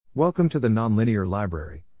Welcome to the Nonlinear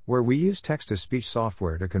Library, where we use text-to-speech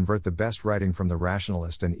software to convert the best writing from the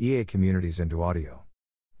Rationalist and EA communities into audio.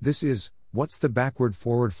 This is, What's the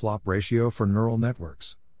Backward-Forward Flop Ratio for Neural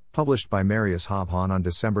Networks? Published by Marius Hobbhahn on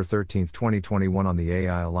December 13, 2021 on the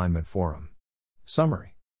AI Alignment Forum.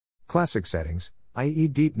 Summary. Classic settings, i.e.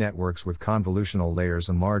 deep networks with convolutional layers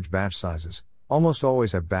and large batch sizes, almost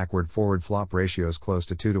always have backward-forward flop ratios close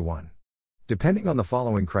to 2:1. Depending on the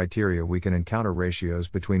following criteria, we can encounter ratios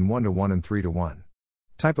between 1:1 and 3:1.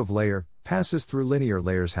 Type of layer, passes through linear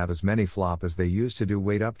layers have as many flop as they use to do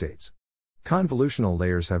weight updates. Convolutional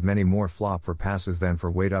layers have many more flop for passes than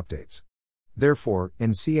for weight updates. Therefore,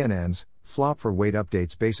 in CNNs, flop for weight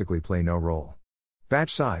updates basically play no role.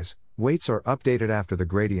 Batch size, weights are updated after the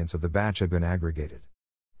gradients of the batch have been aggregated.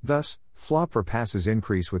 Thus, flop for passes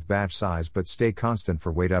increase with batch size but stay constant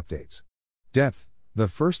for weight updates. Depth, the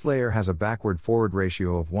first layer has a backward-forward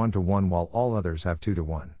ratio of 1:1 while all others have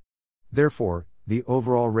 2:1. Therefore, the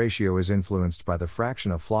overall ratio is influenced by the fraction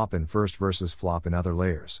of flop in first versus flop in other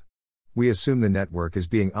layers. We assume the network is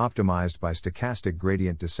being optimized by stochastic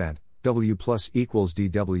gradient descent, W plus equals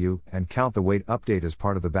dW, and count the weight update as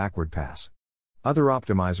part of the backward pass. Other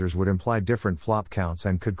optimizers would imply different flop counts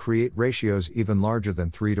and could create ratios even larger than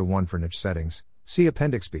 3:1 for niche settings, see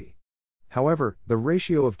Appendix B. However, the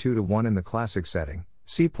ratio of 2:1 in the classic setting,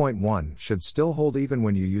 C.1, should still hold even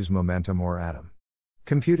when you use momentum or atom.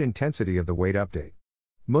 Compute intensity of the weight update.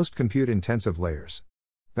 Most compute-intensive layers.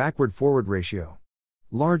 Backward-forward ratio.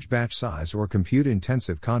 Large batch size or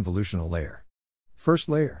compute-intensive convolutional layer. First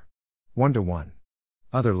layer. 1:1.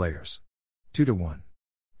 Other layers. 2:1.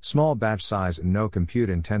 Small batch size and no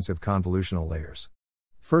compute-intensive convolutional layers.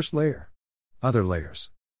 First layer. Other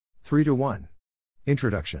layers. 3:1.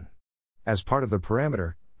 Introduction. As part of the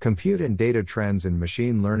parameter, Compute and Data Trends in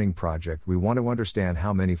Machine Learning project, we want to understand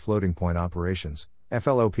how many floating point operations,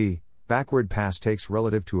 FLOP, backward pass takes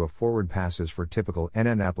relative to a forward passes for typical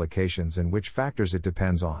NN applications and which factors it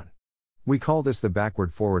depends on. We call this the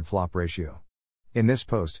backward-forward flop ratio. In this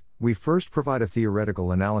post, we first provide a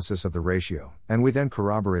theoretical analysis of the ratio, and we then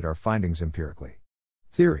corroborate our findings empirically.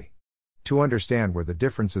 Theory. To understand where the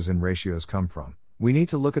differences in ratios come from, we need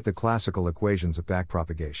to look at the classical equations of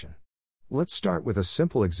backpropagation. Let's start with a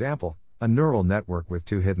simple example, a neural network with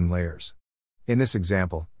two hidden layers. In this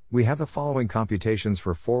example, we have the following computations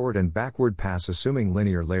for forward and backward pass assuming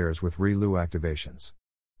linear layers with ReLU activations.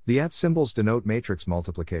 The @ symbols denote matrix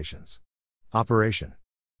multiplications. Operation.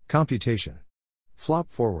 Computation. Flop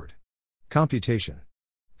forward. Computation.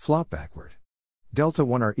 Flop backward. Delta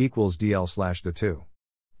 1R equals DL/D2.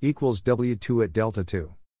 Equals W2 at delta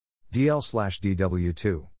 2.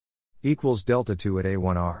 DL/DW2. Equals delta 2 at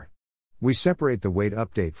A1R. We separate the weight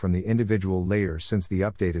update from the individual layers since the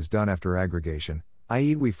update is done after aggregation,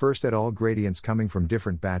 i.e. we first add all gradients coming from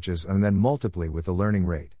different batches and then multiply with the learning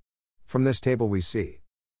rate. From this table we see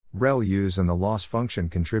ReLUs and the loss function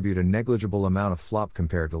contribute a negligible amount of flop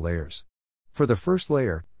compared to layers. For the first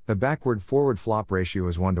layer, the backward-forward flop ratio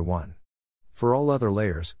is 1:1. For all other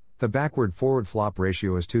layers, the backward-forward flop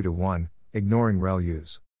ratio is 2:1, ignoring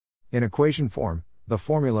ReLUs. In equation form, the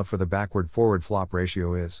formula for the backward-forward flop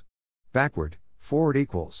ratio is backward, forward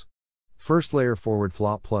equals first layer forward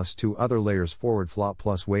flop plus two other layers forward flop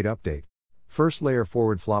plus weight update, first layer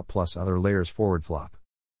forward flop plus other layers forward flop.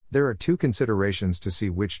 There are two considerations to see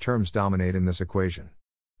which terms dominate in this equation.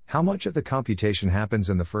 How much of the computation happens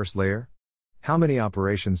in the first layer? How many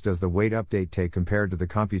operations does the weight update take compared to the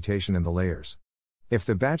computation in the layers? If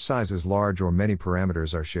the batch size is large or many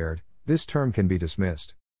parameters are shared, this term can be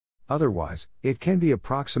dismissed. Otherwise, it can be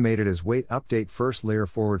approximated as weight update first layer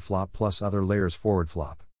forward flop plus other layers forward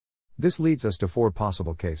flop. This leads us to four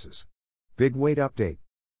possible cases. Big weight update.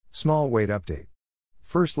 Small weight update.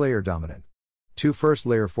 First layer dominant. 2 first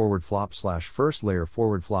layer forward flop / first layer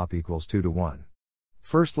forward flop equals 2:1.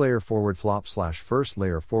 First layer forward flop / first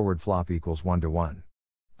layer forward flop equals 1:1.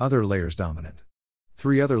 Other layers dominant.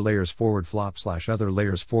 3 other layers forward flop / other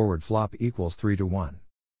layers forward flop equals 3:1.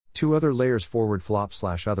 2 other layers forward flop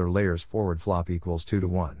 / other layers forward flop equals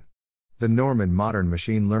 2:1. The norm in modern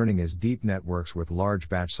machine learning is deep networks with large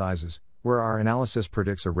batch sizes, where our analysis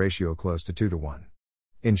predicts a ratio close to 2:1.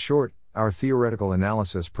 In short, our theoretical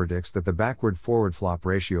analysis predicts that the backward-forward flop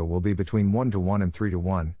ratio will be between 1:1 and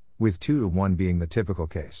 3:1, with 2:1 being the typical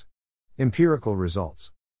case. Empirical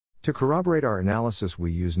results. To corroborate our analysis,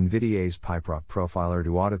 we use NVIDIA's PyProf profiler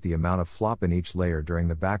to audit the amount of flop in each layer during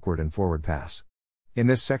the backward and forward pass. In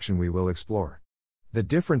this section we will explore the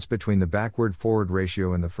difference between the backward-forward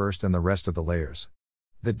ratio in the first and the rest of the layers,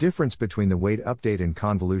 the difference between the weight update in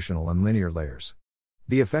convolutional and linear layers,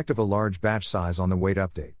 the effect of a large batch size on the weight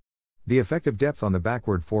update, The effective depth on the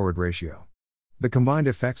backward-forward ratio. The combined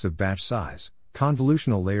effects of batch size,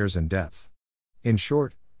 convolutional layers and depth. In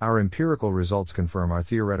short, our empirical results confirm our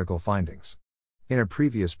theoretical findings. In a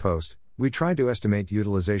previous post, we tried to estimate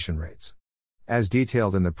utilization rates. As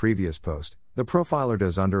detailed in the previous post, the profiler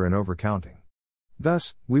does under and overcounting.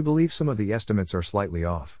 Thus, we believe some of the estimates are slightly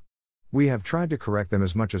off. We have tried to correct them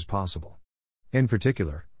as much as possible. In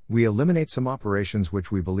particular, we eliminate some operations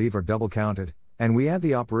which we believe are double counted, and we add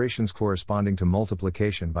the operations corresponding to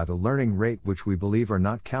multiplication by the learning rate which we believe are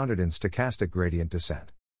not counted in stochastic gradient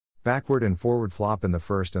descent. Backward and forward flop in the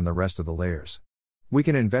first and the rest of the layers. We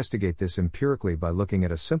can investigate this empirically by looking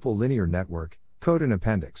at a simple linear network, code and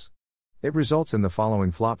appendix. It results in the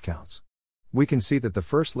following flop counts. We can see that the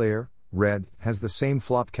first layer, red, has the same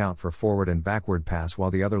flop count for forward and backward pass,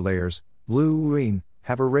 while the other layers, blue, green,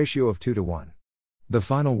 have a ratio of 2:1. The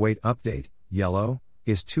final weight update, yellow,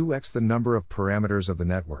 is 2x the number of parameters of the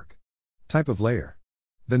network. Type of layer.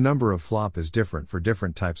 The number of flop is different for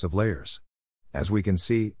different types of layers. As we can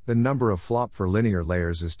see, the number of flop for linear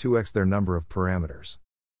layers is 2x their number of parameters.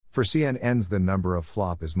 For CNNs, the number of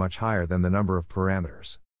flop is much higher than the number of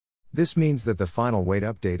parameters. This means that the final weight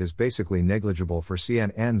update is basically negligible for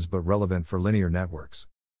CNNs but relevant for linear networks.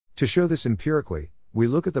 To show this empirically, we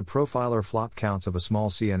look at the profiler flop counts of a small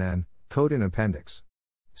CNN, code and appendix.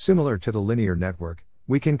 Similar to the linear network,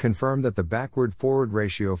 we can confirm that the backward-forward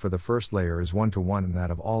ratio for the first layer is 1:1 and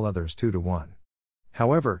that of all others 2:1.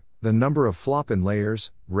 However, the number of flop in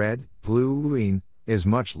layers, red, blue, green, is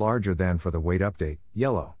much larger than for the weight update,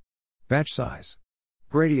 yellow. Batch size.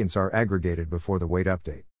 Gradients are aggregated before the weight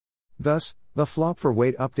update. Thus, the flop for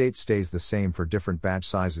weight update stays the same for different batch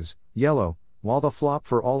sizes, yellow, while the flop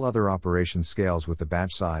for all other operations scales with the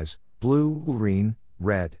batch size, blue, green,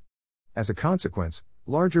 red. As a consequence,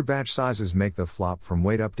 larger batch sizes make the flop from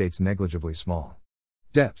weight updates negligibly small.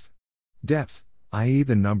 Depth. Depth, i.e.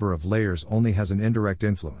 the number of layers, only has an indirect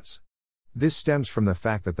influence. This stems from the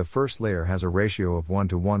fact that the first layer has a ratio of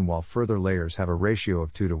 1:1 while further layers have a ratio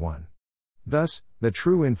of 2:1. Thus, the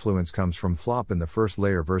true influence comes from flop in the first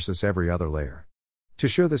layer versus every other layer. To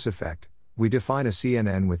show this effect, we define a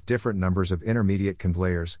CNN with different numbers of intermediate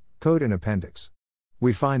convlayers, code and appendix.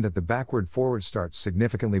 We find that the backward-forward starts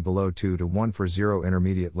significantly below 2:1 for 0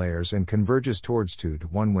 intermediate layers and converges towards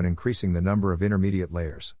 2:1 when increasing the number of intermediate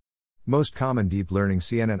layers. Most common deep learning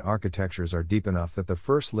CNN architectures are deep enough that the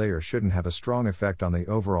first layer shouldn't have a strong effect on the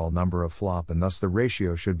overall number of flop, and thus the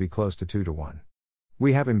ratio should be close to 2:1.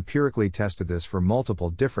 We have empirically tested this for multiple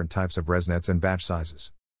different types of ResNets and batch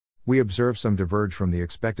sizes. We observe some diverge from the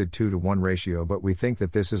expected 2:1 ratio, but we think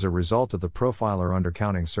that this is a result of the profiler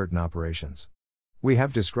undercounting certain operations. We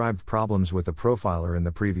have described problems with the profiler in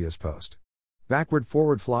the previous post.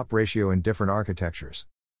 Backward-forward flop ratio in different architectures.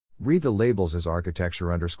 Read the labels as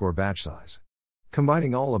architecture_batch size.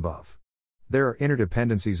 Combining all above. There are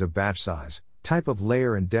interdependencies of batch size, type of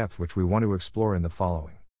layer and depth which we want to explore in the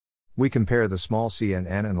following. We compare the small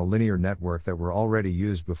CNN and a linear network that were already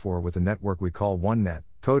used before with a network we call 1net,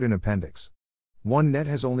 code and appendix. 1net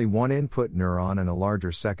has only one input neuron and a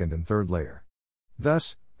larger second and third layer.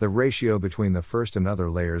 Thus, the ratio between the first and other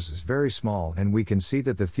layers is very small, and we can see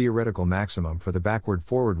that the theoretical maximum for the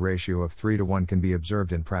backward-forward ratio of 3:1 can be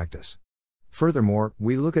observed in practice. Furthermore,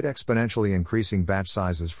 we look at exponentially increasing batch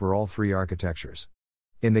sizes for all three architectures.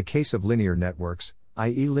 In the case of linear networks,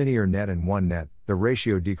 i.e. linear net and 1net, the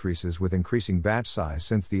ratio decreases with increasing batch size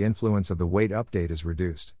since the influence of the weight update is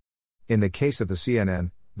reduced. In the case of the CNN,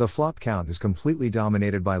 the flop count is completely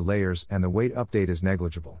dominated by layers and the weight update is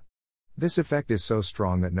negligible. This effect is so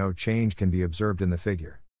strong that no change can be observed in the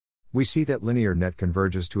figure. We see that linear net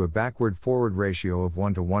converges to a backward-forward ratio of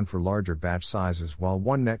 1:1 for larger batch sizes, while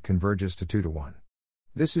 1net converges to 2:1.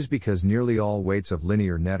 This is because nearly all weights of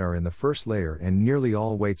linear net are in the first layer and nearly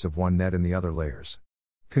all weights of 1net in the other layers.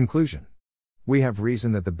 Conclusion. We have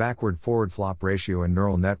reasoned that the backward-forward flop ratio in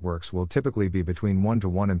neural networks will typically be between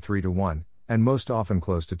 1:1 and 3:1, and most often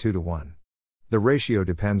close to 2:1. The ratio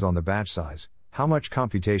depends on the batch size, how much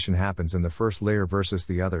computation happens in the first layer versus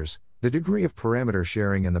the others, the degree of parameter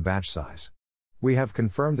sharing and the batch size. We have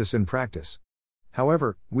confirmed this in practice.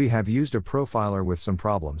 However, we have used a profiler with some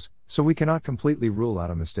problems, so we cannot completely rule out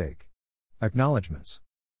a mistake. Acknowledgements.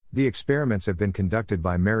 The experiments have been conducted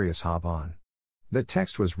by Marius Hobbhahn. The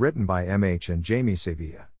text was written by MH and Jamie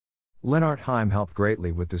Sevilla. Lennart Heim helped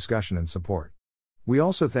greatly with discussion and support. We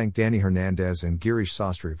also thank Danny Hernandez and Girish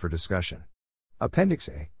Sastry for discussion. Appendix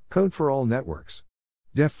A. Code for all networks.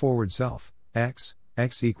 Def forward self, x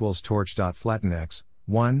equals torch.flatten x,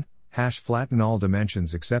 1, #flatten all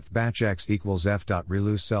dimensions except batch x equals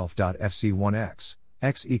f.ReLU self.fc1x,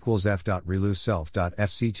 x equals f.ReLU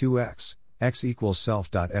self.fc2x, x equals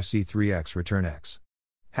self.fc3x return x.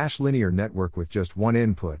 Hash linear network with just one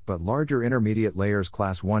input but larger intermediate layers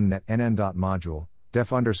class 1 net nn.module,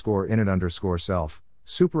 def underscore init underscore self,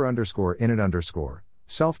 super underscore init underscore,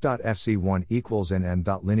 self.fc1 equals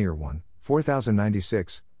nn.linear 1,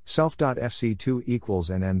 4096, self.fc2 equals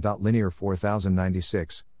nn.linear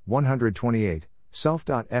 4096, 128,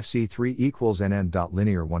 self.fc3 equals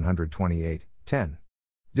nn.linear 128, 10.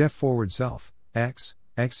 Def forward self, x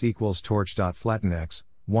equals torch.flatten x,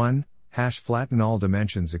 1, hash flatten all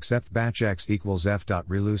dimensions except batch x equals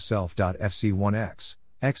f.ReLU self.fc1x,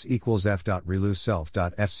 x equals f.ReLU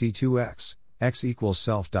self.fc2x, x equals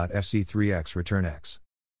self.fc3x return x.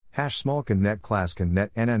 Hash small convnet class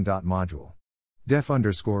convnet nn.module. Def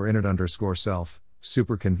underscore init underscore self,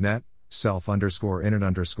 super convnet, self underscore init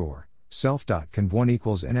underscore, self.conv1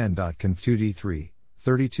 equals nn.conv2d3,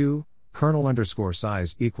 32, kernel underscore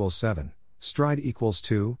size equals 7, stride equals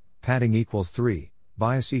 2, padding equals 3,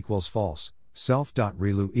 bias equals false,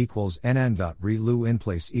 self.ReLU equals nn.ReLU in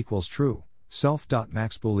place equals true,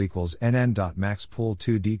 self.maxpool equals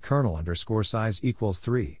nn.maxpool2d kernel underscore size equals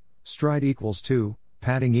 3, stride equals 2,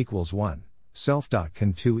 padding equals 1,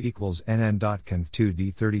 self.conv2 equals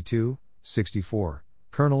nn.conv2d32, 64,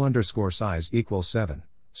 kernel underscore size equals 7,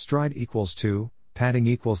 stride equals 2, padding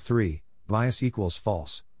equals 3, bias equals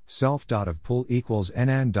false, self.ofpool equals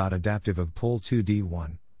nn.adaptive of pool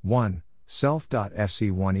 2d1, 1,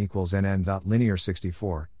 self.fc1 equals nn.linear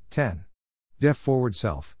 64, 10. Def forward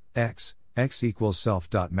self, x equals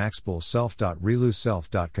self.maxpool self.ReLU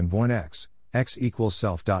self.conv1x, x equals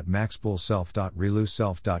self.maxpool self.ReLU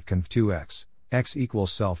self.conv2x, x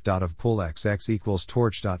equals self.ofpool x equals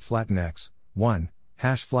torch.flatten x, 1,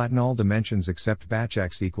 hash flatten all dimensions except batch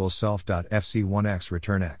x equals self.fc1x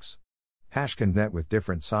return x. Hash convnet with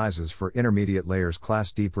different sizes for intermediate layers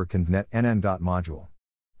class deeper convnet nn.module.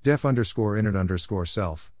 Def underscore init underscore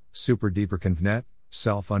self, super deeper convnet,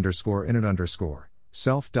 self underscore init underscore,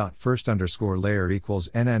 self.first underscore layer equals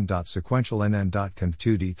nn.sequential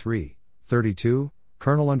nn.conv2d3, 32,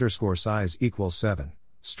 kernel underscore size equals 7,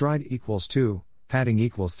 stride equals 2, padding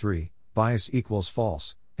equals 3, bias equals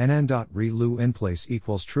false, nn.ReLU in place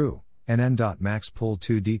equals true,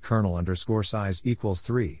 nn.maxpool2d kernel underscore size equals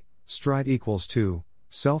 3, stride equals 2,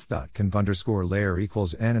 self.conv underscore layer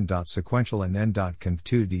equals nn.sequential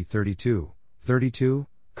nn.conv2d32, 32,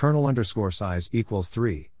 kernel underscore size equals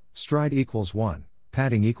 3, stride equals 1,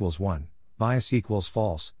 padding equals 1, bias equals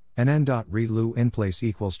false, nn.ReLU in place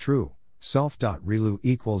equals true, self.ReLU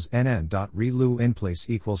equals nn.ReLU in place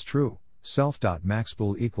equals true,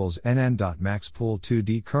 self.maxpool equals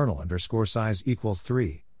nn.maxpool2d kernel underscore size equals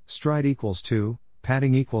 3, stride equals 2,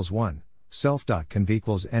 padding equals 1, self.conv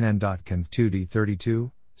equals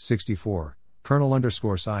nn.conv2d32, 64, kernel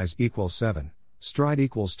underscore size equals 7, stride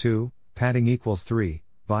equals 2, padding equals 3,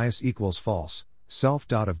 bias equals false,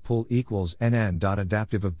 self.ofpool equals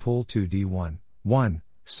nn.adaptive of pool 2d1, 1,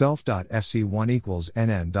 self.fc1 equals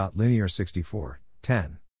nn.linear 64,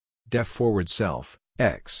 10. Def forward self,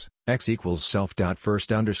 x equals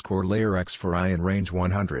self.first underscore layer x for I in range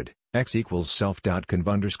 100, x equals self.conv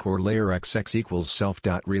underscore layer x equals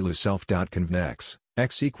self.ReLU self.convnex,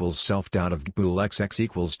 x equals self.ofpool x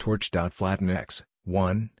equals torch.flatten x,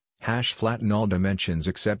 1, hash flatten all dimensions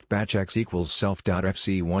except batch x equals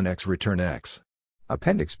self.fc1x return x.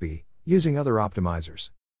 Appendix B, using other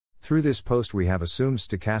optimizers. Through this post we have assumed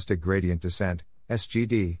stochastic gradient descent,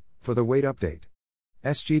 SGD, for the weight update.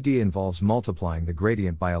 SGD involves multiplying the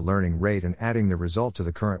gradient by a learning rate and adding the result to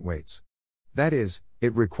the current weights. That is,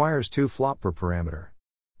 it requires 2 flop per parameter.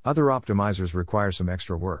 Other optimizers require some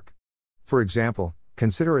extra work. For example,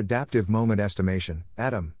 consider adaptive moment estimation,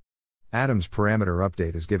 ADAM. ADAM's parameter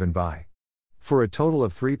update is given by. For a total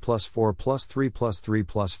of 3 plus 4 plus 3 plus 3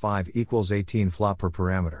 plus 5 equals 18 flop per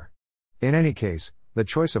parameter. In any case, the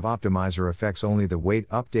choice of optimizer affects only the weight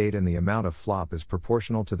update and the amount of flop is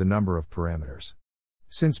proportional to the number of parameters.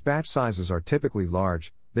 Since batch sizes are typically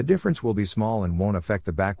large, the difference will be small and won't affect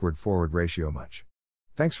the backward-forward ratio much.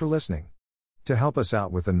 Thanks for listening. To help us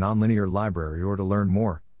out with the Nonlinear Library or to learn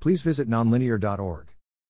more, please visit nonlinear.org.